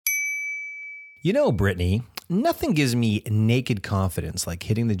You know, Brittany, nothing gives me naked confidence like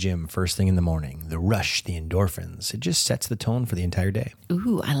hitting the gym first thing in the morning. The rush, the endorphins, it just sets the tone for the entire day.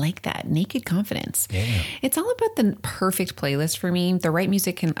 Ooh, I like that. Naked confidence. Yeah. It's all about the perfect playlist for me. The right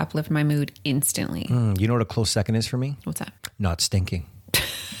music can uplift my mood instantly. You know what a close second is for me? What's that? Not stinking.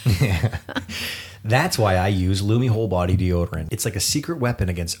 That's why I use Lumi Whole Body Deodorant. It's like a secret weapon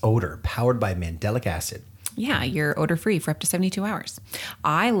against odor, powered by mandelic acid. Yeah, you're odor-free for up to 72 hours.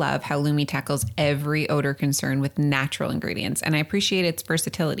 I love how Lumi tackles every odor concern with natural ingredients, and I appreciate its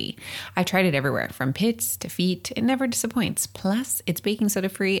versatility. I've tried it everywhere, from pits to feet. It never disappoints. Plus, it's baking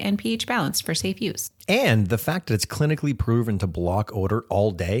soda-free and pH balanced for safe use. And the fact that it's clinically proven to block odor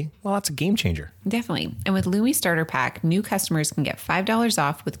all day, well, that's a game changer. Definitely. And with Lumi Starter Pack, new customers can get $5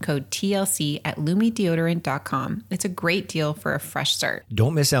 off with code TLC at lumideodorant.com. It's a great deal for a fresh start.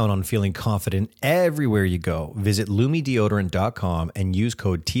 Don't miss out on feeling confident everywhere you go. Visit lumideodorant.com and use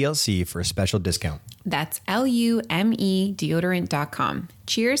code TLC for a special discount. That's LUME deodorant.com.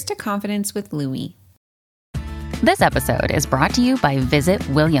 Cheers to confidence with Lumi. This episode is brought to you by Visit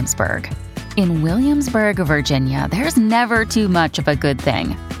Williamsburg. In Williamsburg, Virginia, there's never too much of a good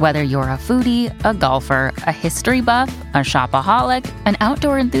thing. Whether you're a foodie, a golfer, a history buff, a shopaholic, an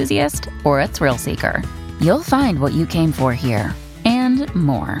outdoor enthusiast, or a thrill seeker, you'll find what you came for here and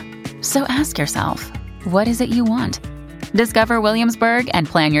more. So ask yourself, what is it you want? Discover Williamsburg and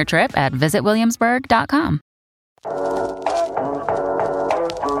plan your trip at visitwilliamsburg.com.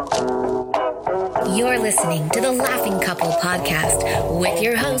 You're listening to the Laughing Couple podcast with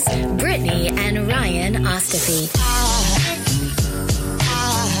your hosts, Brittany and Ryan Ostafy.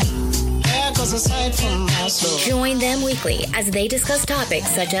 Join them weekly as they discuss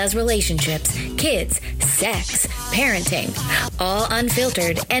topics such as relationships, kids, sex, parenting, all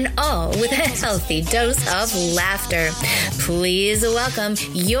unfiltered and all with a healthy dose of laughter. Please welcome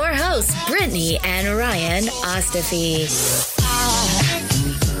your hosts, Brittany and Ryan Ostafy.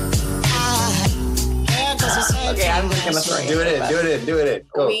 Okay, I'm just gonna throw you. Do it.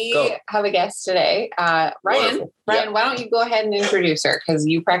 Go. We have a guest today, Ryan. Wonderful. Ryan, Yeah. why don't you go ahead and introduce her? Because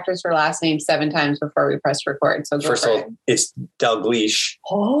you practiced her last name 7 times before we pressed record. So First of all, it's Dalgleish.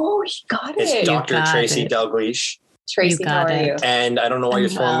 oh, you got it. It's Dr. got Tracy it. Dalgleish. Tracy, You how got are it. you? And I don't know why you're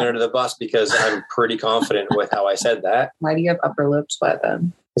throwing me under the bus because I'm pretty confident with how I said that. Why do you have upper lip sweat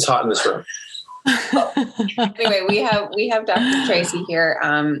then? It's hot in this room. Anyway, we have Dr. Tracy here.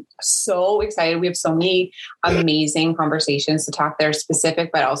 So excited. We have so many amazing conversations to talk. They're specific,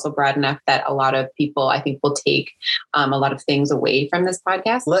 but also broad enough that a lot of people, I think, will take a lot of things away from this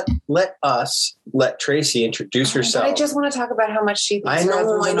podcast. Let Tracy introduce herself. But I just want to talk about how much she thinks I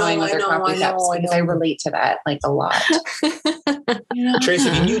know, because I relate to that like a lot.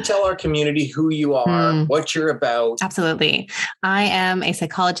 Tracy, can you tell our community who you are, what you're about? Absolutely. I am a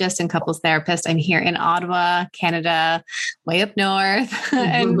psychologist and couples therapist. I'm here in Ottawa, Canada, way up north.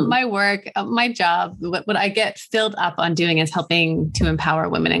 And my work, my job, what I get filled up on doing is helping to empower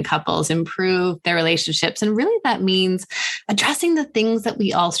women and couples, improve their relationships. And really that means addressing the things that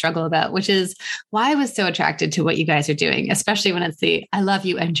we all struggle about, which is why I was so attracted to what you guys are doing, especially when it's the I love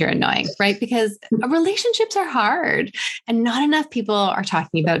you and you're annoying, right? Because relationships are hard and not enough people are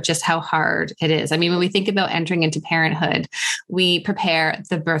talking about just how hard it is. I mean, when we think about entering into parenthood, we prepare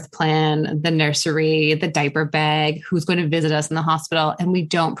the birth plan, the nursery, the diaper bag, who's going to visit us in the hospital, and we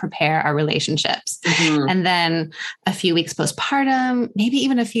don't prepare our relationships. And then a few weeks postpartum, maybe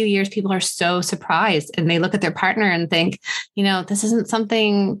even a few years, people are so surprised and they look at their partner and think, this isn't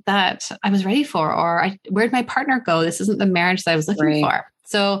something that I was ready for, or where'd my partner go? This isn't the marriage that I was looking for.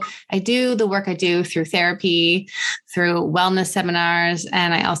 So I do the work I do through therapy, through wellness seminars,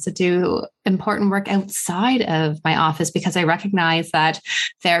 and I also do important work outside of my office because I recognize that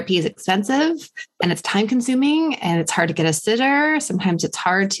therapy is expensive and it's time consuming and it's hard to get a sitter. Sometimes it's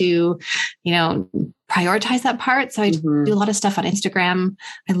hard to, prioritize that part. So I do a lot of stuff on Instagram.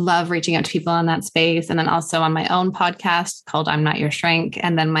 I love reaching out to people in that space. And then also on my own podcast called I'm Not Your Shrink.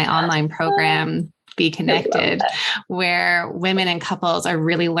 And then my online program, Be Connected, where women and couples are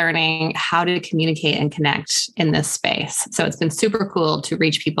really learning how to communicate and connect in this space. So it's been super cool to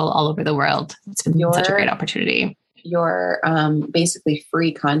reach people all over the world. It's been such a great opportunity. Your basically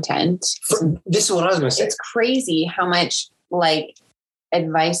free content. This is what I was going to say. It's crazy how much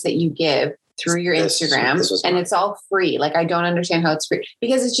advice that you give through your Instagram, and it's all free. I don't understand how it's free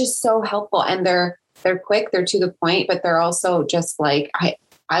because it's just so helpful, and they're quick, they're to the point, but they're also just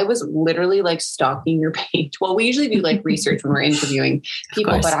I was literally like stalking your page. Well, we usually do like research when we're interviewing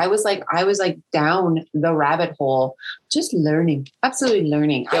people, but I was like down the rabbit hole, just learning, absolutely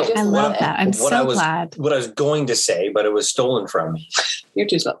learning. I love that. I'm so glad. What I was going to say, but it was stolen from me. You're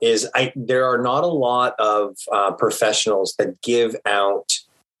too slow. There are not a lot of professionals that give out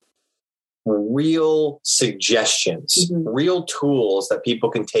real suggestions, real tools that people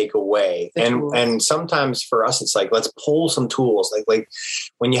can take away. And sometimes for us, it's like, let's pull some tools. Like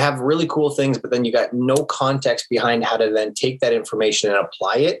when you have really cool things, but then you got no context behind how to then take that information and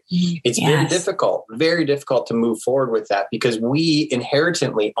apply it. It's very difficult to move forward with that because we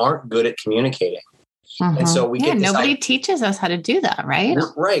inherently aren't good at communicating. And so we get nobody teaches us how to do that, right?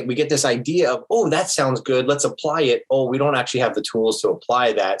 Right. We get this idea of, oh, that sounds good. Let's apply it. Oh, we don't actually have the tools to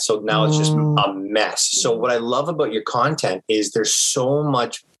apply that. So now it's just a mess. So what I love about your content is there's so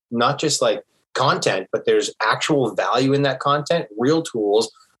much, not just like content, but there's actual value in that content, real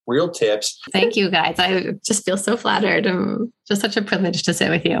tools, real tips. Thank you guys. I just feel so flattered. Just such a privilege to sit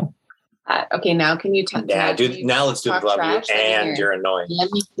with you. Okay, now can you talk? Yeah, dude. Now let's do the love you and you're annoying.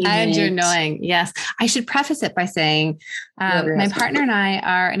 And you're annoying. Yes, I should preface it by saying my partner and I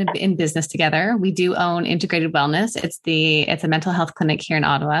are in business together. We do own Integrated Wellness. It's a mental health clinic here in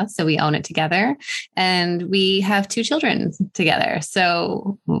Ottawa, so we own it together, and we have 2 children together.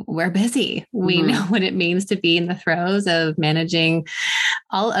 So we're busy. We know what it means to be in the throes of managing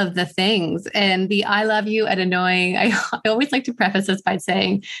all of the things. And the I love you and annoying. I always like to preface this by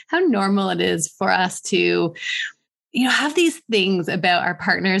saying how normal it is for us to, have these things about our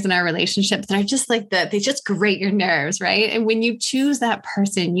partners and our relationships that are just like that. They just grate your nerves, right? And when you choose that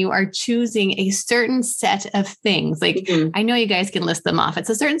person, you are choosing a certain set of things. Like, I know you guys can list them off. It's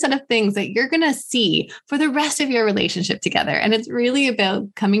a certain set of things that you're going to see for the rest of your relationship together. And it's really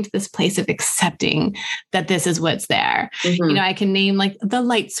about coming to this place of accepting that this is what's there. I can name like the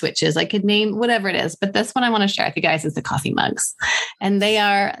light switches. I could name whatever it is, but this one I want to share with you guys is the coffee mugs. And they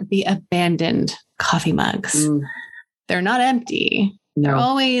are the abandoned coffee mugs. They're not empty. They're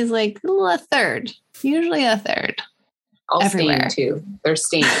always like a third, usually a third. All everywhere. stained too. They're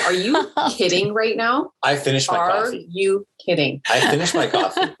stained. Are you kidding right now? I finished my coffee. Are you kidding? I finished my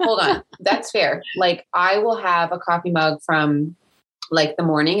coffee. Hold on. That's fair. Like I will have a coffee mug from like the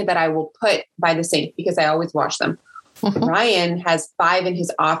morning that I will put by the sink because I always wash them. Ryan has 5 in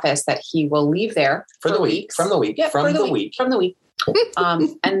his office that he will leave there for the week. From the week. Yeah, from the week.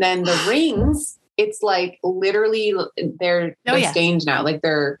 And then the rings, it's like literally they're stained now. Like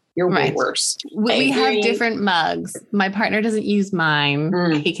you're way worse. We have different mugs. My partner doesn't use mine.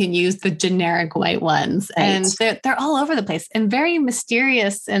 He can use the generic white ones. Right. And they're all over the place in very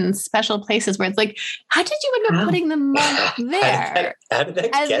mysterious and special places where it's like, how did you end up putting the mug there? How did that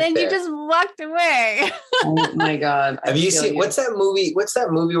and get then there? You just walked away. Oh my God. Have you seen, what's that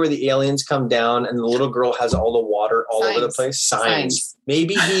movie where the aliens come down and the little girl has all the water all over the place? Signs.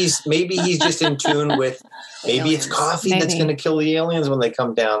 Maybe he's just in tune with, maybe it's coffee that's going to kill the aliens when they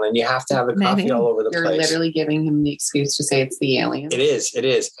come down. And you have to have the coffee all over the place. You're literally giving him the excuse to say it's the aliens. It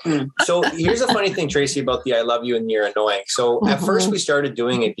is. So here's a funny thing, Tracy, about the I love you and you're annoying. So at first we started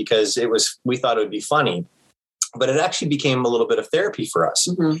doing it because we thought it would be funny, but it actually became a little bit of therapy for us.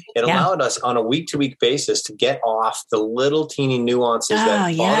 It allowed us on a week-to-week basis to get off the little teeny nuances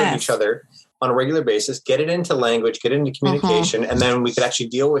that bother each other on a regular basis, get it into language, get it into communication, and then we could actually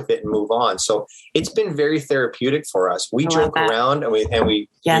deal with it and move on. So it's been very therapeutic for us. We joke around and we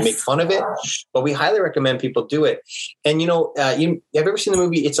make fun of it, but we highly recommend people do it. And you have you ever seen the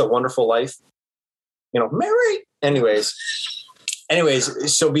movie It's a Wonderful Life? Mary.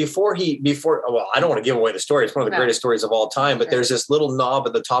 Anyways, so before I don't want to give away the story. It's one of the greatest stories of all time, but there's this little knob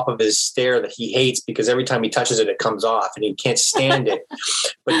at the top of his stair that he hates because every time he touches it, it comes off and he can't stand it.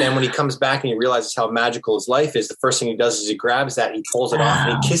 But then when he comes back and he realizes how magical his life is, the first thing he does is he grabs that, he pulls it off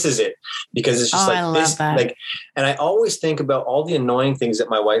and he kisses it because it's just this. And I always think about all the annoying things that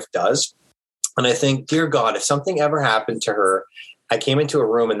my wife does. And I think, dear God, if something ever happened to her, I came into a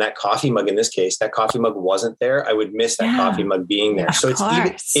room and that coffee mug, in this case, that coffee mug wasn't there. I would miss that coffee mug being there. So it's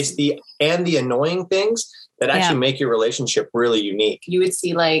the annoying things that actually make your relationship really unique. You would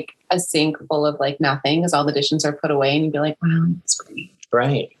see like a sink full of like nothing as all the dishes are put away and you'd be like, wow, that's great.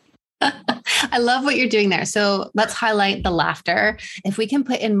 Right. I love what you're doing there. So let's highlight the laughter. If we can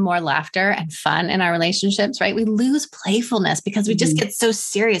put in more laughter and fun in our relationships, right? We lose playfulness because we just get so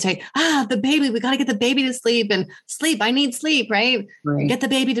serious, right? The baby, we got to get the baby to sleep and sleep. I need sleep, right? Get the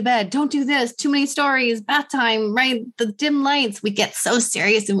baby to bed. Don't do this. Too many stories, bath time, right? The dim lights. We get so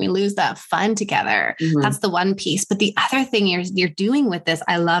serious and we lose that fun together. That's the one piece. But the other thing you're doing with this,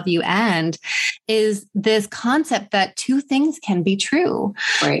 I love you, and is this concept that two things can be true.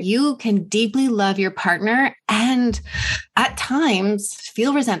 Right. You can deeply love your partner and at times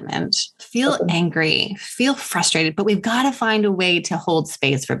feel resentment, feel angry, feel frustrated, but we've got to find a way to hold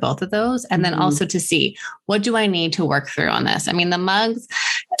space for both of those. And then also to see, what do I need to work through on this? I mean, the mugs,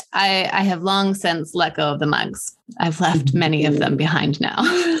 I have long since let go of the mugs. I've left many of them behind now.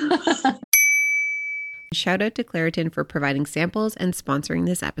 Shout out to Claritin for providing samples and sponsoring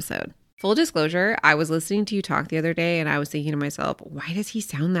this episode. Full disclosure, I was listening to you talk the other day and I was thinking to myself, why does he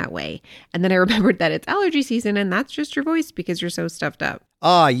sound that way? And then I remembered that it's allergy season and that's just your voice because you're so stuffed up.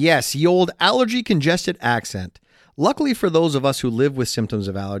 Ah, yes, the old allergy congested accent. Luckily for those of us who live with symptoms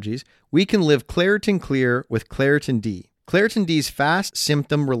of allergies, we can live Claritin Clear with Claritin D. Claritin D's fast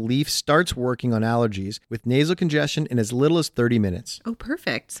symptom relief starts working on allergies with nasal congestion in as little as 30 minutes. Oh,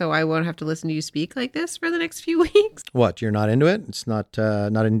 perfect. So I won't have to listen to you speak like this for the next few weeks. What, you're not into it? It's not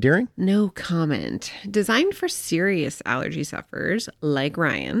endearing? No comment. Designed for serious allergy sufferers like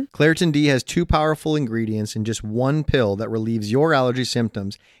Ryan. Claritin D has 2 powerful ingredients in just 1 pill that relieves your allergy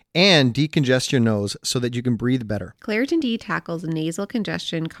symptoms and decongest your nose so that you can breathe better. Claritin D tackles nasal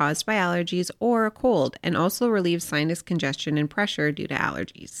congestion caused by allergies or a cold and also relieves sinus congestion and pressure due to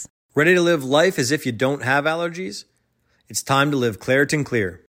allergies. Ready to live life as if you don't have allergies? It's time to live Claritin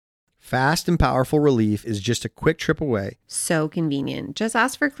Clear. Fast and powerful relief is just a quick trip away. So convenient. Just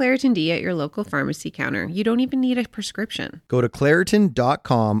ask for Claritin D at your local pharmacy counter. You don't even need a prescription. Go to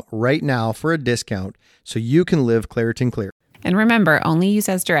Claritin.com right now for a discount so you can live Claritin Clear. And remember, only use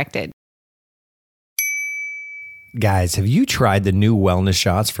as directed. Guys, have you tried the new wellness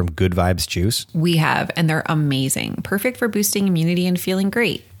shots from Good Vibes Juice? We have, and they're amazing. Perfect for boosting immunity and feeling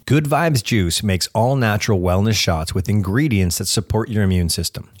great. Good Vibes Juice makes all-natural wellness shots with ingredients that support your immune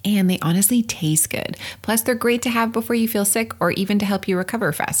system. And they honestly taste good. Plus, they're great to have before you feel sick or even to help you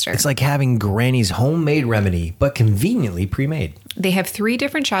recover faster. It's like having Granny's homemade remedy, but conveniently pre-made. They have 3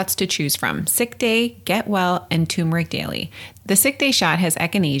 different shots to choose from: Sick Day, Get Well, and Turmeric Daily. The Sick Day shot has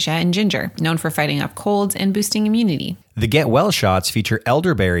echinacea and ginger, known for fighting off colds and boosting immunity. The Get Well shots feature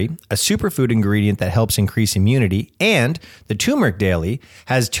elderberry, a superfood ingredient that helps increase immunity, and the Turmeric Daily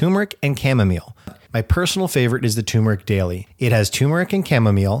has turmeric and chamomile. My personal favorite is the Turmeric Daily. It has turmeric and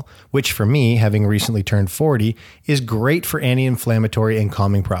chamomile, which for me, having recently turned 40, is great for anti-inflammatory and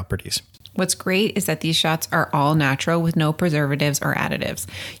calming properties. What's great is that these shots are all natural with no preservatives or additives.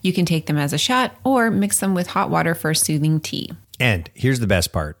 You can take them as a shot or mix them with hot water for a soothing tea. And here's the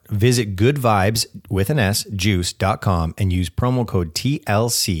best part. Visit goodvibes with an S, juice.com and use promo code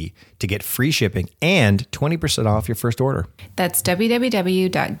TLC to get free shipping and 20% off your first order. That's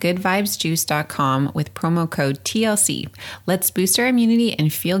www.goodvibesjuice.com with promo code TLC. Let's boost our immunity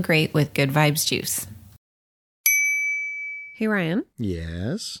and feel great with Good Vibes Juice. Hey, Ryan.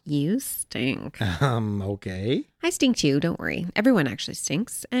 Yes? You stink. Okay. I stink too, don't worry. Everyone actually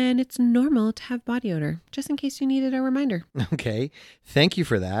stinks, and it's normal to have body odor, just in case you needed a reminder. Okay. Thank you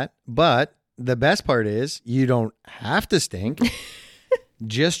for that. But the best part is you don't have to stink.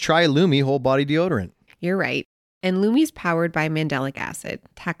 Just try Lumi whole body deodorant. You're right. And Lumi's powered by mandelic acid,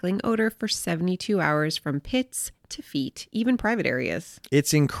 tackling odor for 72 hours from pits to feet, even private areas.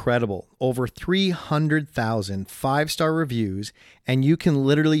 It's incredible. Over 300,000 5-star reviews, and you can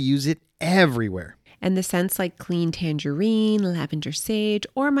literally use it everywhere. And the scents like clean tangerine, lavender sage,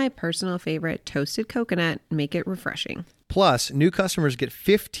 or my personal favorite, toasted coconut, make it refreshing. Plus, new customers get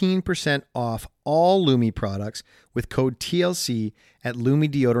 15% off all Lumi products with code TLC at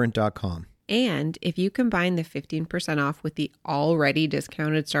lumideodorant.com. And if you combine the 15% off with the already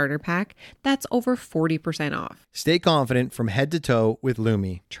discounted starter pack, that's over 40% off. Stay confident from head to toe with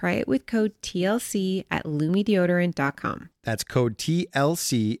Lumi. Try it with code TLC at lumideodorant.com. That's code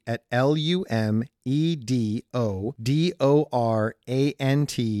TLC at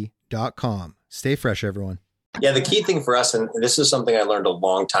LUMEDODORANT.com. Stay fresh, everyone. Yeah, the key thing for us, and this is something I learned a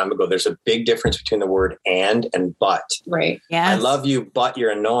long time ago, there's a big difference between the word and but. Right. Yeah. I love you, but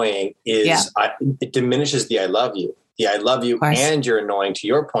you're annoying it diminishes the I love you. The I love you and you're annoying, to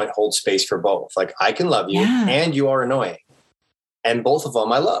your point, hold space for both. Like I can love you and you are annoying. And both of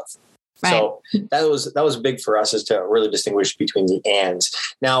them I love. Right. So that was big for us, is to really distinguish between the ands.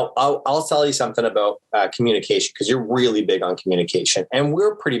 Now, I'll tell you something about communication, because you're really big on communication, and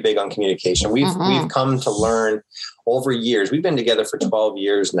we're pretty big on communication. We've come to learn over years. We've been together for 12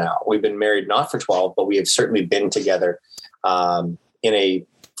 years now. We've been married not for 12, but we have certainly been together in a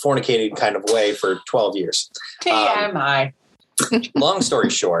fornicating kind of way for 12 years. TMI. Long story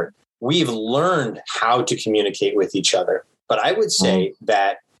short, we've learned how to communicate with each other. But I would say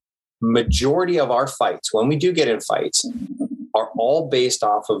that majority of our fights, when we do get in fights, are all based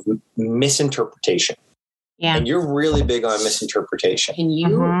off of misinterpretation. Yeah. And you're really big on misinterpretation. Can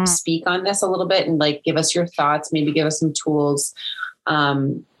you speak on this a little bit and like give us your thoughts, maybe give us some tools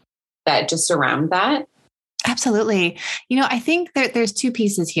that just surround that? Absolutely. I think there's two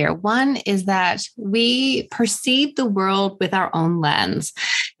pieces here. One is that we perceive the world with our own lens.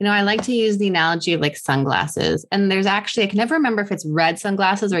 I like to use the analogy of like sunglasses. And there's actually, I can never remember if it's red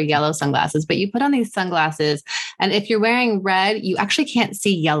sunglasses or yellow sunglasses, but you put on these sunglasses, and if you're wearing red, you actually can't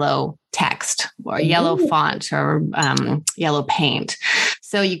see yellow text or yellow font or yellow paint.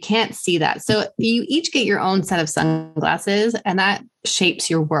 So you can't see that. So you each get your own set of sunglasses, and that shapes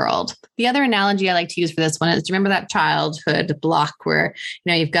your world. The other analogy I like to use for this one is, do you remember that childhood block where,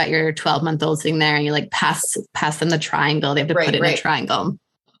 you've got your 12-month-old sitting there and you like pass them the triangle. They have to put it in a triangle.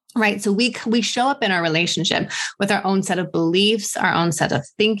 Right. So we show up in our relationship with our own set of beliefs, our own set of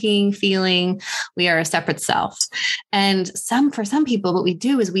thinking, feeling. We are a separate self. And for some people, what we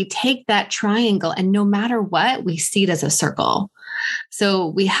do is we take that triangle, and no matter what, we see it as a circle. So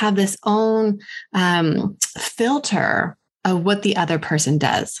we have this own filter of what the other person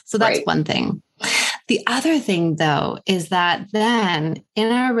does. So that's one thing. The other thing, though, is that then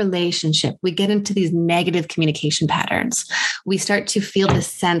in our relationship, we get into these negative communication patterns. We start to feel this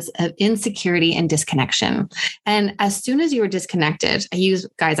sense of insecurity and disconnection. And as soon as you are disconnected, I use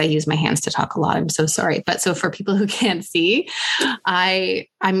my hands to talk a lot. I'm so sorry. But so for people who can't see,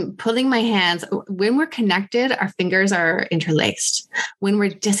 I'm pulling my hands. When we're connected, our fingers are interlaced. When we're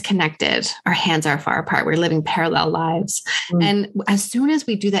disconnected, our hands are far apart. We're living parallel lives. And as soon as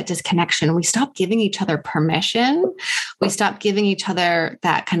we do that disconnection, we stop giving each other permission. We stop giving each other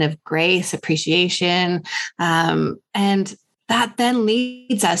that kind of grace, appreciation. And that then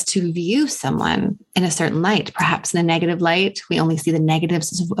leads us to view someone in a certain light, perhaps in a negative light. We only see the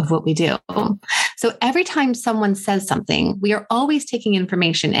negatives of what we do. So every time someone says something, we are always taking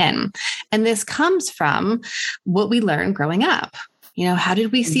information in. And this comes from what we learned growing up. How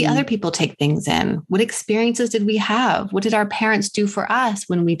did we see other people take things in? What experiences did we have? What did our parents do for us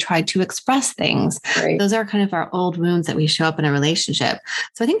when we tried to express things? Right. Those are kind of our old wounds that we show up in a relationship.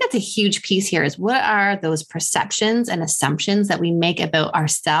 So I think that's a huge piece here, is what are those perceptions and assumptions that we make about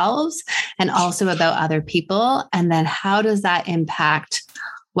ourselves and also about other people? And then how does that impact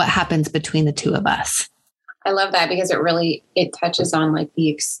what happens between the two of us? I love that, because it touches on like the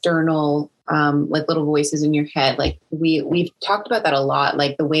external, like little voices in your head. Like we've talked about that a lot.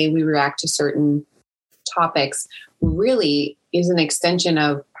 Like the way we react to certain topics really is an extension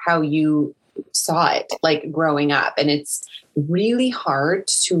of how you saw it, like growing up. And it's really hard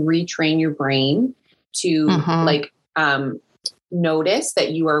to retrain your brain to notice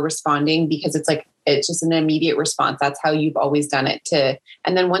that you are responding, because it's just an immediate response. That's how you've always done it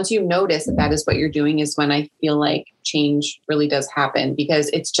and then once you notice that is what you're doing, is when I feel like change really does happen, because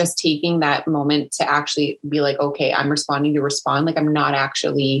it's just taking that moment to actually be like, okay, I'm responding to respond. Like I'm not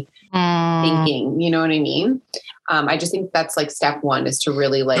actually thinking, you know what I mean? I just think that's like step one, is to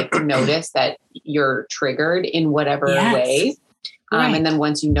really like notice that you're triggered in whatever way. And then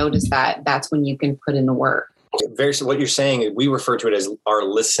once you notice that, that's when you can put in the work. So what you're saying, we refer to it as our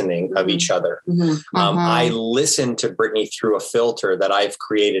listening of each other. I listen to Brittany through a filter that I've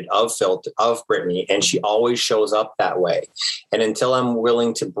created of Brittany, and she always shows up that way. And until I'm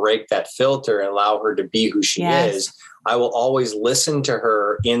willing to break that filter and allow her to be who she is, I will always listen to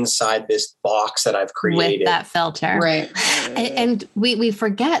her inside this box that I've created. With that filter. Right. And we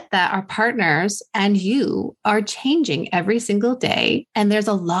forget that our partners and you are changing every single day. And there's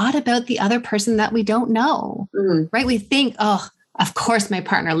a lot about the other person that we don't know, right? We think, oh, of course my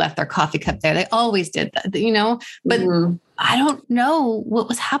partner left their coffee cup there. They always did that, but I don't know what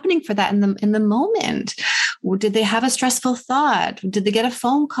was happening for that in the moment. Did they have a stressful thought? Did they get a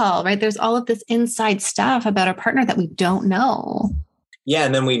phone call, right? There's all of this inside stuff about our partner that we don't know. Yeah.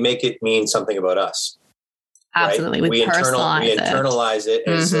 And then we make it mean something about us. Absolutely. Right? We internalize it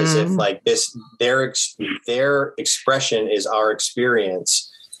as if like this, their expression is our experience.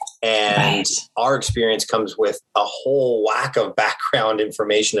 And our experience comes with a whole whack of background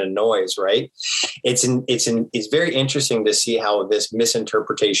information and noise, right? It's very interesting to see how this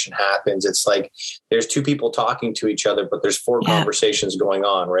misinterpretation happens. It's like there's two people talking to each other, but there's four conversations going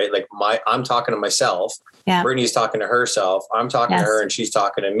on, right? Like I'm talking to myself, Brittany's talking to herself, I'm talking to her, and she's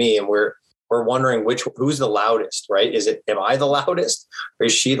talking to me, and we're wondering who's the loudest, right? Am I the loudest, or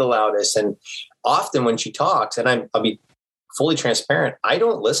is she the loudest? And often when she talks, and I'll be fully transparent, I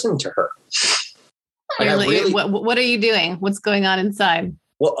don't listen to her. What are you doing? What's going on inside?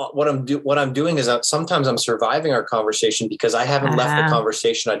 Well, what I'm doing is sometimes I'm surviving our conversation because I haven't left the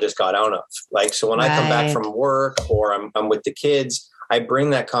conversation I just got out of. Like, so when I come back from work or I'm with the kids, I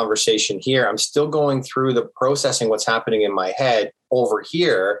bring that conversation here. I'm still going through the processing what's happening in my head over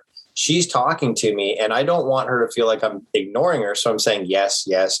here. She's talking to me, and I don't want her to feel like I'm ignoring her. So I'm saying, yes,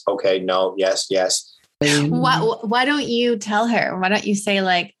 yes, okay, no, yes, yes. Why don't you tell her? Why don't you say,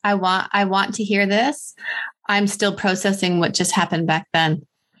 like, I want to hear this. I'm still processing what just happened back then.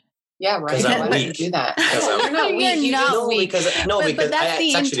 Yeah, right. Why don't you do that? You're not weak. Because that's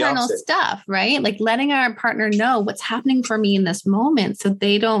the internal stuff, right? Like letting our partner know what's happening for me in this moment, so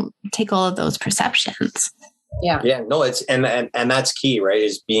they don't take all of those perceptions. Yeah. No, it's and that's key, right?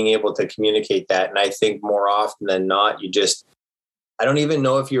 Is being able to communicate that. And I think more often than not, I don't even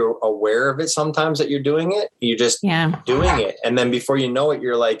know if you're aware of it sometimes that you're doing it. You're just doing it. And then before you know it,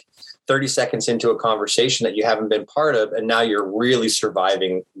 you're like 30 seconds into a conversation that you haven't been part of. And now you're really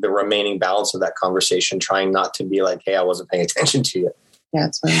surviving the remaining balance of that conversation, trying not to be like, hey, I wasn't paying attention to you. Yeah,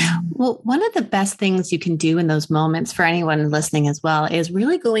 that's right. Well, one of the best things you can do in those moments for anyone listening as well is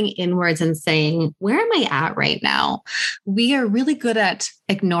really going inwards and saying, where am I at right now? We are really good at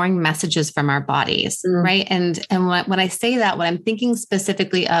ignoring messages from our bodies, right? And when I say that, what I'm thinking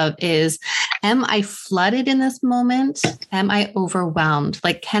specifically of is, am I flooded in this moment? Am I overwhelmed?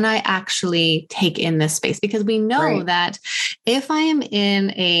 Like, can I actually take in this space? Because we know that if I am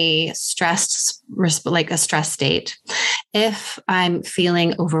in a stress state, if I'm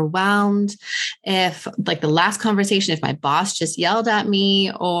feeling overwhelmed, if like the last conversation, if my boss just yelled at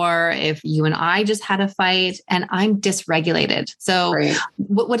me, or if you and I just had a fight and I'm dysregulated. So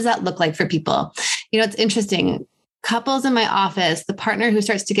what does that look like for people? It's interesting. Couples in my office, the partner who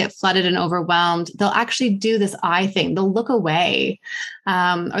starts to get flooded and overwhelmed, they'll actually do this eye thing. They'll look away,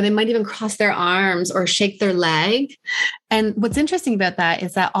 or they might even cross their arms or shake their leg. And what's interesting about that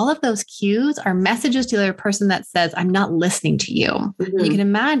is that all of those cues are messages to the other person that says, I'm not listening to you. Mm-hmm. You can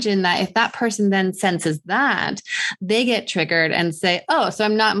imagine that if that person then senses that, they get triggered and say, oh, so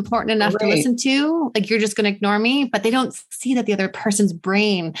I'm not important enough to listen to, like, you're just going to ignore me. But they don't see that the other person's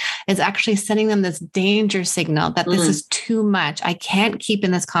brain is actually sending them this danger signal that this is too much. I can't keep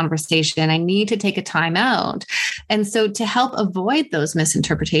in this conversation. I need to take a time out. And so to help avoid those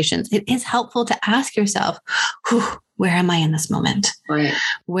misinterpretations, it is helpful to ask yourself, where am I in this moment? Right.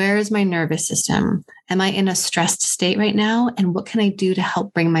 Where is my nervous system? Am I in a stressed state right now? And what can I do to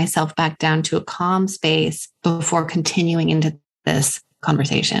help bring myself back down to a calm space before continuing into this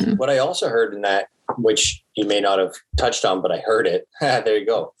conversation? What I also heard in that, which you may not have touched on, but I heard it. There you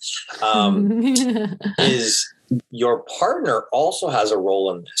go. Is your partner also has a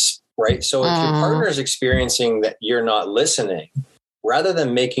role in this, right? So if your partner is experiencing that you're not listening, rather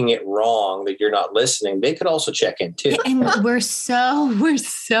than making it wrong that you're not listening, they could also check in too. And we're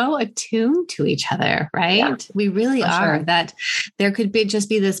so attuned to each other, right? Yeah, we really are. Sure. That there could be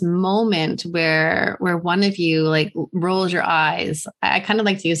this moment where one of you like rolls your eyes. I kind of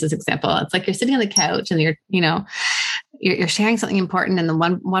like to use this example. It's like you're sitting on the couch and you're sharing something important, and the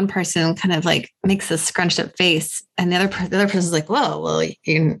one person kind of like makes this scrunched up face, and the other person's like, whoa, well,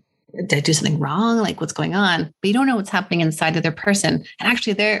 did I do something wrong? Like, what's going on? But you don't know what's happening inside of their person. And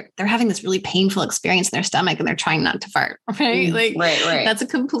actually they're having this really painful experience in their stomach and they're trying not to fart, right? Like, right. That's a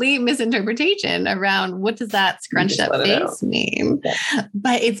complete misinterpretation around what does that scrunched up face mean? Yeah.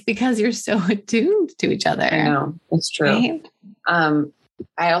 But it's because you're so attuned to each other. I know, it's true. Right?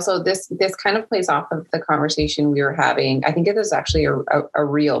 I also, this kind of plays off of the conversation we were having. I think it was actually a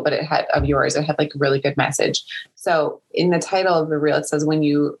reel, but it had like a really good message. So in the title of the reel, it says, when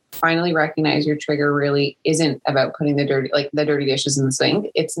you finally recognize your trigger really isn't about putting the dirty dishes in the sink.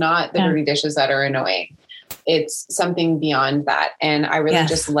 It's not the dirty dishes that are annoying. It's something beyond that. And I really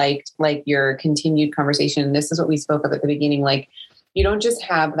just liked like your continued conversation. This is what we spoke of at the beginning. Like, you don't just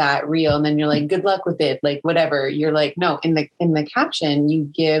have that reel and then you're like, good luck with it. Like, whatever. You're like, no, in the caption, you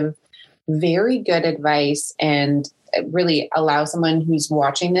give very good advice and really allow someone who's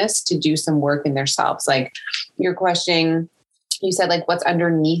watching this to do some work in themselves. Like, you're questioning you said like, what's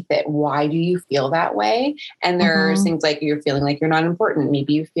underneath it? Why do you feel that way? And there's things like you're feeling like you're not important.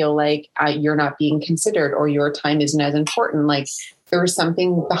 Maybe you feel like you're not being considered or your time isn't as important. Like there's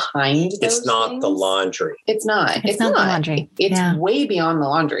something behind those It's not things. the laundry. It's not. It's not the laundry. It's way beyond the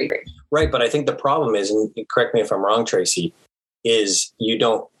laundry. Right. But I think the problem is, and correct me if I'm wrong, Tracy, is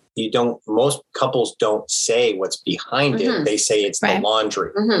most couples don't say what's behind it. They say it's the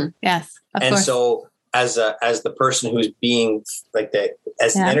laundry. Yes. Of and course. so as the person who's being like that,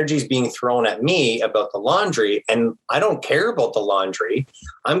 as energy is being thrown at me about the laundry, and I don't care about the laundry,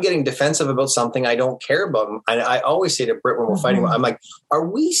 I'm getting defensive about something I don't care about. And I always say to Britt when we're fighting, I'm like, are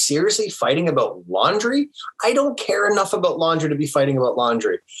we seriously fighting about laundry? I don't care enough about laundry to be fighting about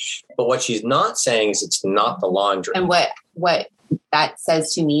laundry. But what she's not saying is it's not the laundry. And what that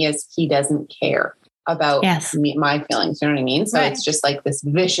says to me is he doesn't care about my feelings. You know what I mean? So it's just like this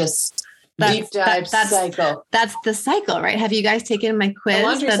vicious deep dive cycle. That's the cycle, right? Have you guys taken my quiz? The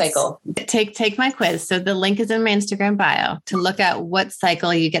laundry cycle. Take my quiz. So the link is in my Instagram bio to look at what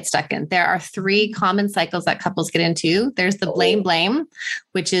cycle you get stuck in. There are 3 common cycles that couples get into. There's the blame,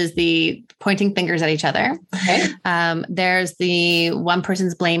 which is the pointing fingers at each other. Okay. There's the one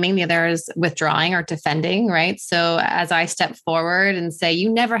person's blaming, the other is withdrawing or defending, right? So as I step forward and say, you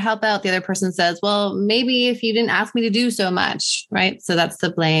never help out, the other person says, well, maybe if you didn't ask me to do so much, right? So that's the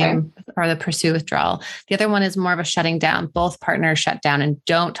blame or the pursue withdrawal. The other one is more of a shutting down. Both partners shut down and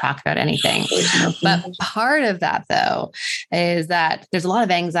don't talk about anything. But part of that though, is that there's a lot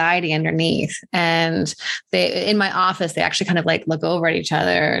of anxiety underneath. And in my office, they actually kind of like look over at each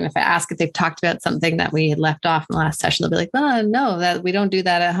other. And if I ask if they've talked about something that we had left off in the last session, they'll be like, oh, no, that we don't do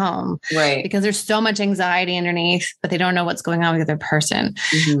that at home. Right. Because there's so much anxiety underneath, but they don't know what's going on with the other person.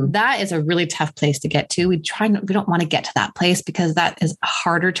 That is a really tough place to get to. We don't want to get to that place because that is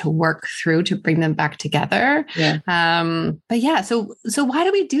harder to work through to bring them back together. But yeah, so why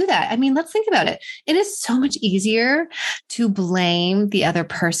do we do that? I mean, let's think about it. It is so much easier to blame the other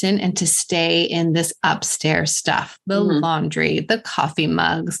person and to stay in this upstairs stuff, the laundry, the coffee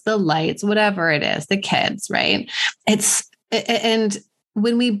mugs, the lights, whatever it is, the kids, right? And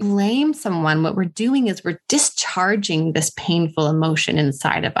when we blame someone, what we're doing is we're discharging this painful emotion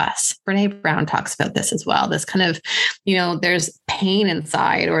inside of us. Brene Brown talks about this as well. This kind of, there's pain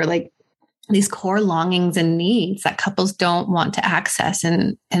inside or like these core longings and needs that couples don't want to access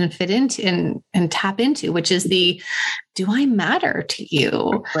and fit into and tap into, which is do I matter to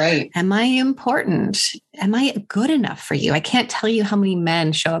you? Right. Am I important? Am I good enough for you? I can't tell you how many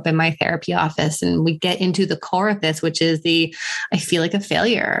men show up in my therapy office and we get into the core of this, which is I feel like a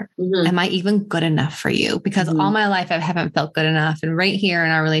failure. Am I even good enough for you? Because all my life I haven't felt good enough. And right here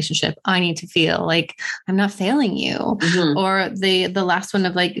in our relationship, I need to feel like I'm not failing you. Or the last one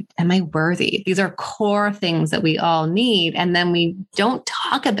of like, am I worthy? These are core things that we all need. And then we don't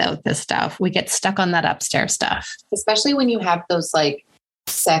talk about this stuff. We get stuck on that upstairs stuff. Especially when you have those like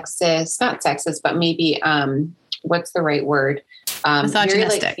not sexist, but maybe, what's the right word?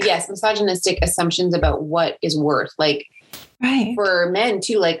 Misogynistic. Misogynistic assumptions about what is worth. Like for men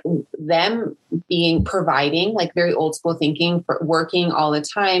too, like them providing, like very old school thinking, for working all the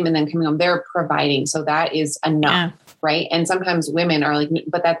time and then coming home, they're providing. So that is enough. Right. And sometimes women are like,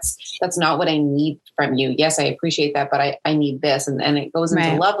 but that's not what I need from you. Yes, I appreciate that, but I need this. And it goes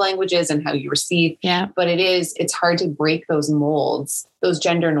into love languages and how you receive. Yeah. But it's hard to break those molds, those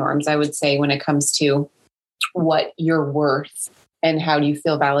gender norms, I would say, when it comes to what you're worth and how do you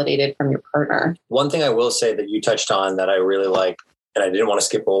feel validated from your partner. One thing I will say that you touched on that I really like, and I didn't want to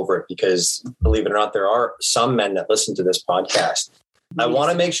skip over it because believe it or not, there are some men that listen to this podcast. I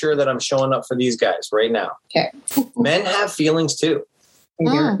want to make sure that I'm showing up for these guys right now. Okay. Men have feelings too.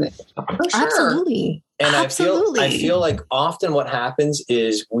 For sure. Absolutely. And I feel like often what happens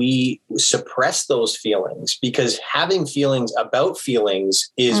is we suppress those feelings because having feelings about feelings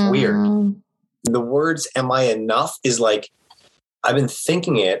is weird. The words, am I enough, is like, I've been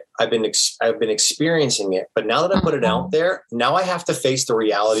thinking it. I've been experiencing it. But now that I put it out there, now I have to face the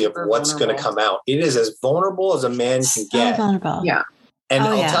reality of what's going to come out. It is as vulnerable as a man can get. Vulnerable. Yeah. And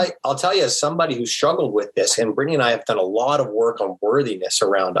I'll tell you, as somebody who struggled with this, and Brittany and I have done a lot of work on worthiness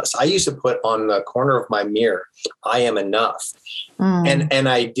around us. I used to put on the corner of my mirror, I am enough. And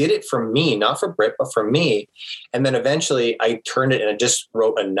I did it for me, not for Britt, but for me. And then eventually I turned it and I just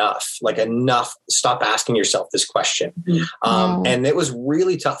wrote enough, like enough. Stop asking yourself this question. And it was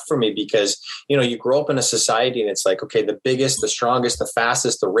really tough for me because, you grow up in a society and it's like, okay, the biggest, the strongest, the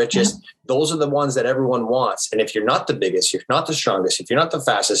fastest, the richest, those are the ones that everyone wants. And if you're not the biggest, if you're not the strongest, if you're not the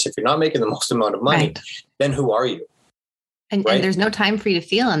fastest, if you're not making the most amount of money, then who are you? And there's no time for you to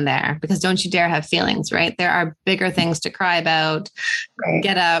feel in there, because don't you dare have feelings, right? There are bigger things to cry about. Right.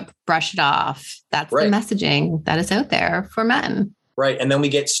 Get up, brush it off. That's the messaging that is out there for men. Right. And then we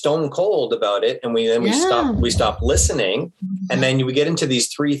get stone cold about it. And we stop listening. And then we get into these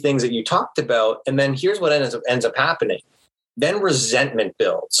three things that you talked about. And then here's what ends up happening. Then resentment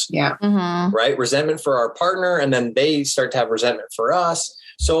builds. Yeah. Mm-hmm. Right. Resentment for our partner. And then they start to have resentment for us.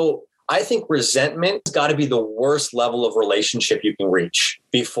 So I think resentment has got to be the worst level of relationship you can reach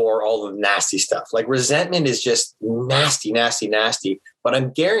before all the nasty stuff. Like resentment is just nasty, nasty, nasty. But I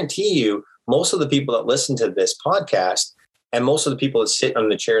guarantee you, most of the people that listen to this podcast and most of the people that sit on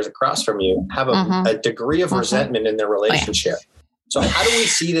the chairs across from you have a degree of resentment in their relationship. So how do we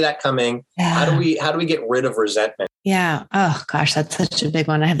see that coming? Yeah. How do we get rid of resentment? Yeah. Oh gosh, that's such a big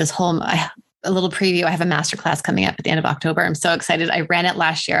one. I have this whole, a little preview. I have a masterclass coming up at the end of October. I'm so excited. I ran it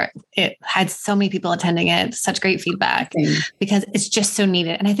last year. It had so many people attending it, such great feedback because it's just so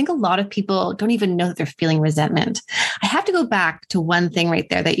needed. And I think a lot of people don't even know that they're feeling resentment. I have to go back to one thing right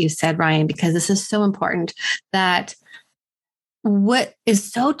there that you said, Ryan, because this is so important, that what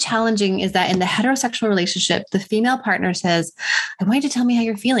is so challenging is that in the heterosexual relationship, the female partner says, I want you to tell me how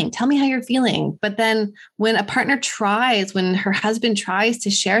you're feeling. Tell me how you're feeling. But then when when her husband tries to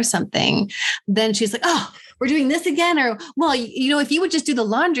share something, then she's like, oh, we're doing this again. Or, well, if you would just do the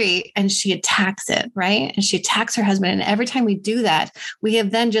laundry, and she attacks it, right? And she attacks her husband. And every time we do that, we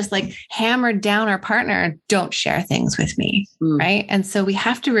have then just like hammered down our partner, don't share things with me, right? And so we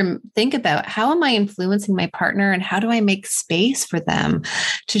have to think about, how am I influencing my partner, and how do I make space for them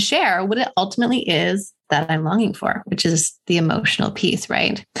to share what it ultimately is that I'm longing for, which is the emotional piece,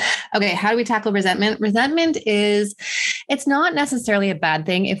 right? Okay, how do we tackle resentment? Resentment it's not necessarily a bad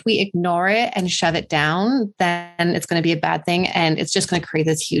thing. If we ignore it and shove it down, then it's going to be a bad thing. And it's just going to create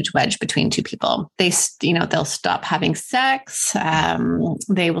this huge wedge between two people. They'll stop having sex.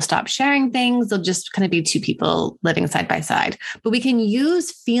 They will stop sharing things. They'll just kind of be two people living side by side. But we can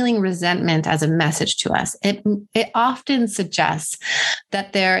use feeling resentment as a message to us. It often suggests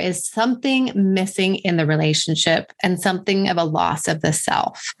that there is something missing in the relationship and something of a loss of the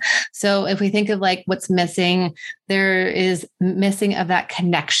self. So if we think of like what's missing, there is missing of that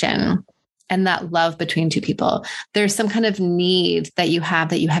connection and that love between two people. There's some kind of need that you have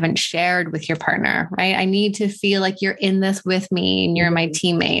that you haven't shared with your partner, right? I need to feel like you're in this with me and you're my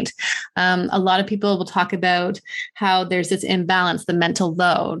teammate. A lot of people will talk about how there's this imbalance, the mental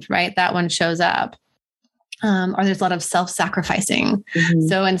load, right? That one shows up. Or there's a lot of self-sacrificing.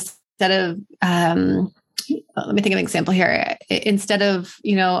 So instead of, let me think of an example here. Instead of,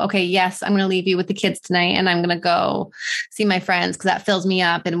 okay, yes, I'm going to leave you with the kids tonight and I'm going to go see my friends because that fills me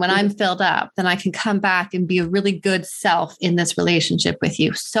up. And when I'm filled up, then I can come back and be a really good self in this relationship with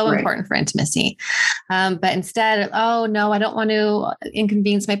you. So important for intimacy. But instead, oh no, I don't want to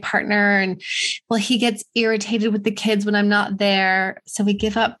inconvenience my partner. And well, he gets irritated with the kids when I'm not there. So we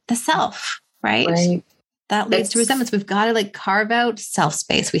give up the self, right? That leads to resentments. We've got to carve out self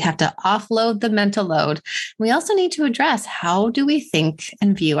space. We have to offload the mental load. We also need to address, how do we think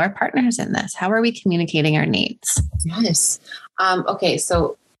and view our partners in this? How are we communicating our needs? Yes. Okay.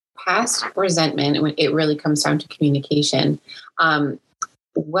 So past resentment, it really comes down to communication.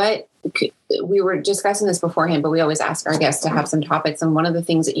 We were discussing this beforehand, but we always ask our guests to have some topics. And one of the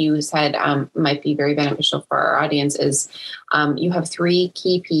things that you said might be very beneficial for our audience is you have 3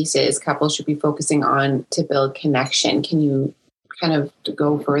 key pieces couples should be focusing on to build connection. Can you kind of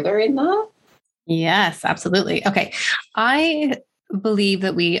go further in that? Yes, absolutely. Okay. I believe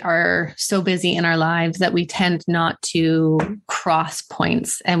that we are so busy in our lives that we tend not to cross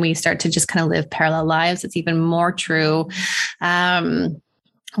points and we start to just kind of live parallel lives. It's even more true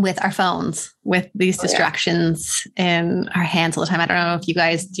with our phones, with these distractions in our hands all the time. I don't know if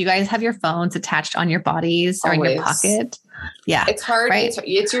do you guys have your phones attached on your bodies or in your pocket? Yeah. It's hard. Right?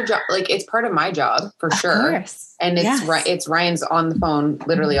 It's your job. It's part of my job for sure. Course. And it's Ryan's on the phone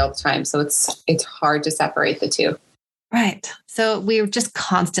literally all the time. So it's hard to separate the two. Right. So we're just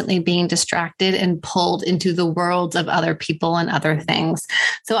constantly being distracted and pulled into the worlds of other people and other things.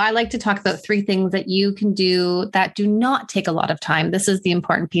 So I like to talk about 3 things that you can do that do not take a lot of time. This is the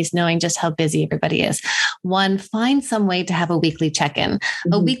important piece, knowing just how busy everybody is. 1, find some way to have a weekly check-in.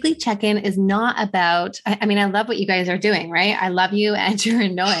 A weekly check-in is not about, I love what you guys are doing, right? I love you and you're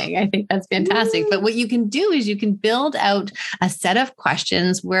annoying. I think that's fantastic. But what you can do is you can build out a set of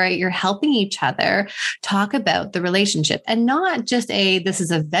questions where you're helping each other talk about the relationship, and not just this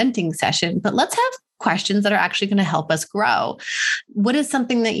is a venting session, but let's have questions that are actually going to help us grow. What is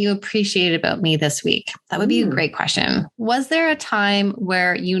something that you appreciated about me this week? That would be a great question. Was there a time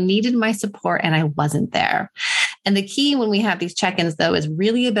where you needed my support and I wasn't there? And the key when we have these check-ins though, is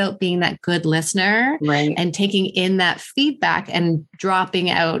really about being that good listener, Right. and taking in that feedback and dropping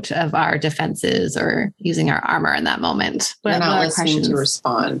out of our defenses or using our armor in that moment. You're What not are listening questions? to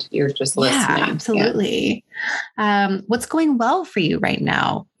respond. You're just listening. Yeah, absolutely. What's going well for you right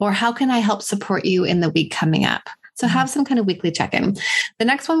now? Or how can I help support you in the week coming up? So have some kind of weekly check-in. The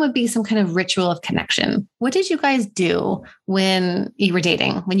next one would be some kind of ritual of connection. What did you guys do when you were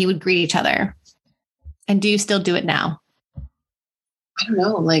dating, when you would greet each other? And do you still do it now? I don't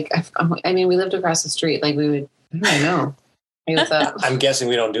know. Like, I mean, we lived across the street. Like we would, I don't know. Hey, what's up? I'm guessing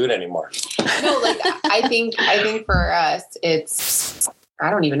we don't do it anymore. No, like I think for us, it's,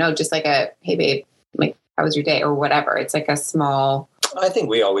 I don't even know, just like a, hey babe, like, how was your day or whatever. It's like a small. I think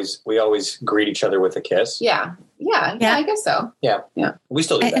we always greet each other with a kiss. Yeah, I guess so. Yeah. We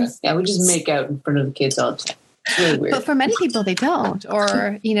still do that. Yeah, we just make out in front of the kids all the time. It's really weird. But for many people, they don't.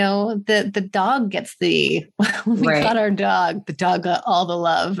 Or, the dog gets we Right. got our dog. The dog got all the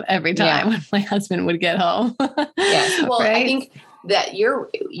love every time when my husband would get home. Yes. Well, Right? I think that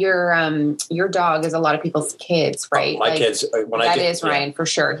your dog is a lot of people's kids, right? My kids, when I get, Ryan, for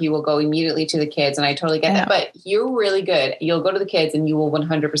sure. He will go immediately to the kids, and I totally get that. But you're really good. You'll go to the kids, and you will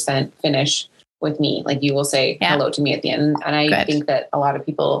 100% finish with me. Like you will say hello to me at the end. And I think that a lot of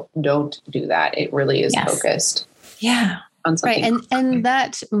people don't do that. It really is focused. Yeah. On something. Right. And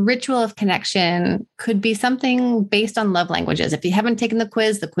that ritual of connection could be something based on love languages. If you haven't taken the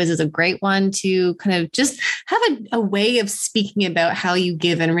quiz is a great one to kind of just have a way of speaking about how you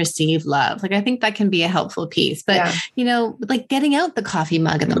give and receive love. Like, I think that can be a helpful piece, but like getting out the coffee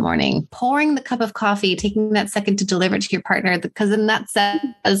mug in the morning, pouring the cup of coffee, taking that second to deliver it to your partner, because then that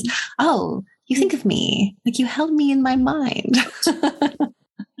says, oh, you think of me, like you held me in my mind.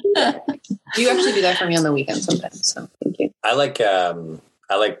 You actually do that for me on the weekend sometimes. So thank you. I like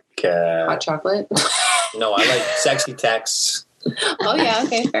hot chocolate. No, I like sexy texts. Oh yeah.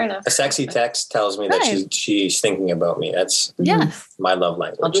 Okay. Fair enough. A sexy text tells me that she's thinking about me. That's my love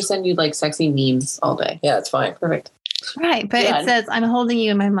language. I'll just send you like sexy memes all day. Yeah, it's fine. Perfect. Right. But it says, I'm holding you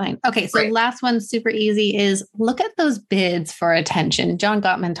in my mind. Okay. So last one, super easy, is look at those bids for attention. John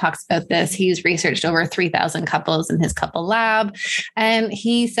Gottman talks about this. He's researched over 3,000 couples in his couple lab. And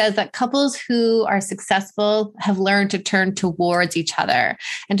he says that couples who are successful have learned to turn towards each other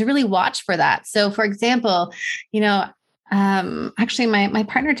and to really watch for that. So for example, actually my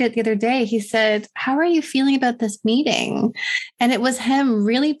partner did the other day. He said, how are you feeling about this meeting? And it was him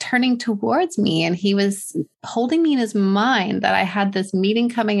really turning towards me. And he was holding me in his mind that I had this meeting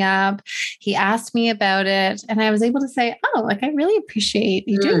coming up. He asked me about it. And I was able to say, oh, like, I really appreciate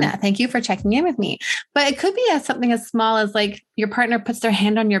you doing that. Thank you for checking in with me. But it could be something as small as like your partner puts their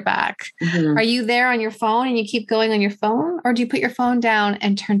hand on your back. Mm-hmm. Are you there on your phone and you keep going on your phone? Or do you put your phone down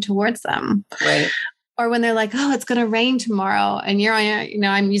and turn towards them? Right. Or when they're like, oh, it's going to rain tomorrow. And you're on,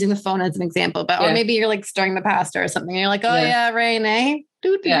 I'm using the phone as an example, but, or maybe you're like stirring the pasta or something. And you're like, oh yeah, rain, eh?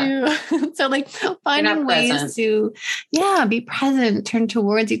 So like finding ways to, be present, turn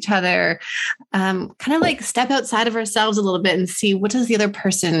towards each other, kind of like step outside of ourselves a little bit and see what does the other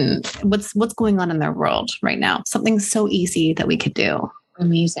person, what's going on in their world right now. Something so easy that we could do.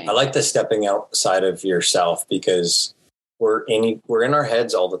 Amazing. I like the stepping outside of yourself because we're in our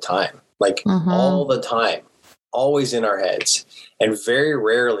heads all the time. Like all the time, always in our heads. And very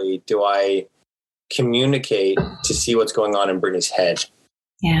rarely do I communicate to see what's going on in Brittany's head.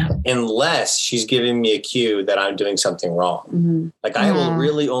 Yeah. Unless she's giving me a cue that I'm doing something wrong. Mm-hmm. Like I will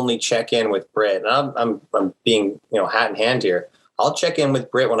really only check in with Britt. And I'm being, hat in hand here. I'll check in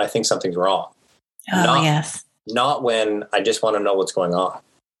with Britt when I think something's wrong. Not when I just want to know what's going on.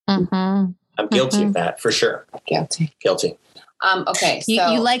 Mm-hmm. I'm guilty of that for sure. Guilty. Okay. So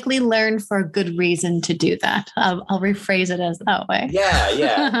you likely learned for a good reason to do that. I'll rephrase it as that way.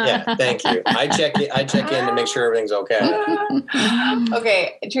 Yeah. Thank you. I check in to make sure everything's okay.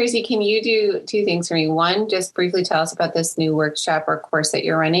 Okay. Tracy, can you do two things for me? One, just briefly tell us about this new workshop or course that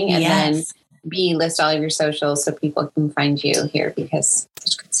you're running. And then B, list all of your socials so people can find you here because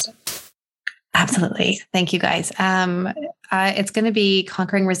there's good stuff. Absolutely. Thank you guys. It's going to be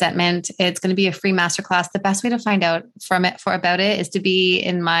Conquering Resentment. It's going to be a free masterclass. The best way to find out about it is to be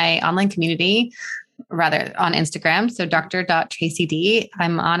in my online community, rather on Instagram. So dr.tracyd.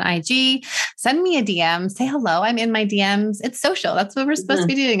 I'm on IG. Send me a DM. Say hello. I'm in my DMs. It's social. That's what we're supposed to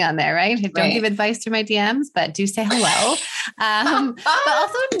be doing on there, right? Don't give advice through my DMs, but do say hello. But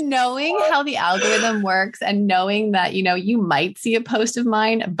also knowing how the algorithm works and knowing that, you might see a post of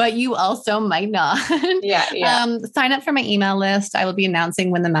mine, but you also might not. Sign up for my email list. I will be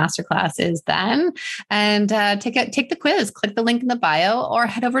announcing when the masterclass is then. And take the quiz. Click the link in the bio or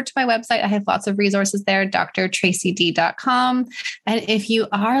head over to my website. I have lots of resources resources there, drtracyd.com. And if you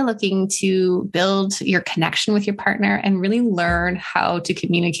are looking to build your connection with your partner and really learn how to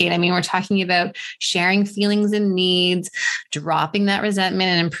communicate, I mean, we're talking about sharing feelings and needs, dropping that resentment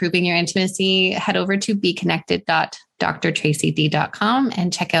and improving your intimacy, head over to beconnected.drtracyd.com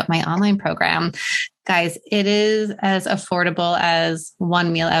and check out my online program. Guys, it is as affordable as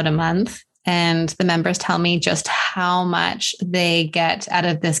one meal out a month. And the members tell me just how much they get out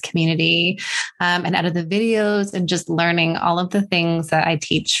of this community and out of the videos and just learning all of the things that I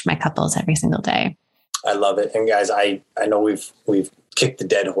teach my couples every single day. I love it. And guys, I know we've kicked the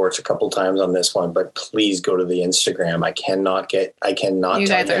dead horse a couple times on this one, but please go to the Instagram. I cannot tell you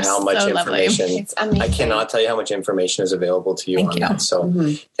how much information. I cannot tell you how much information is available to you on that. So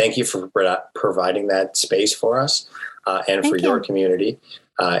thank you for providing that space for us and for your community.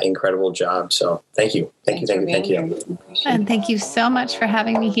 Incredible job. So thank you. Thank you. And thank you so much for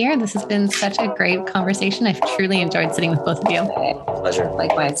having me here. This has been such a great conversation. I've truly enjoyed sitting with both of you. Pleasure.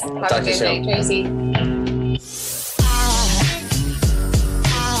 Likewise. Have a good night, Tracy.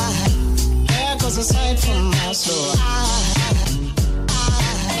 Aside from my soul.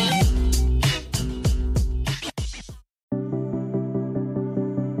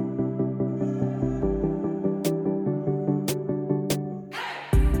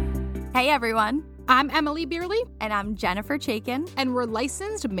 Hey everyone, I'm Emily Beerley. And I'm Jennifer Chaikin. And we're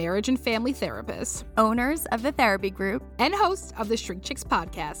licensed marriage and family therapists, owners of the Therapy Group, and hosts of the Shrink Chicks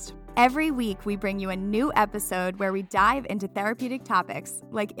podcast. Every week, we bring you a new episode where we dive into therapeutic topics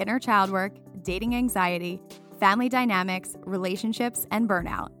like inner child work, dating anxiety, family dynamics, relationships, and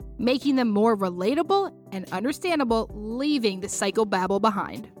burnout. Making them more relatable and understandable, leaving the psychobabble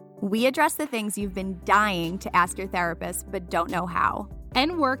behind. We address the things you've been dying to ask your therapist but don't know how.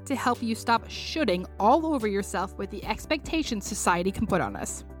 And work to help you stop shooting all over yourself with the expectations society can put on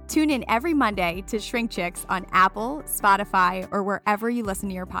us. Tune in every Monday to Shrink Chicks on Apple, Spotify, or wherever you listen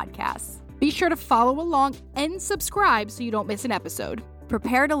to your podcasts. Be sure to follow along and subscribe so you don't miss an episode.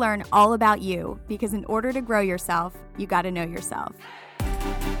 Prepare to learn all about you, because in order to grow yourself, you got to know yourself.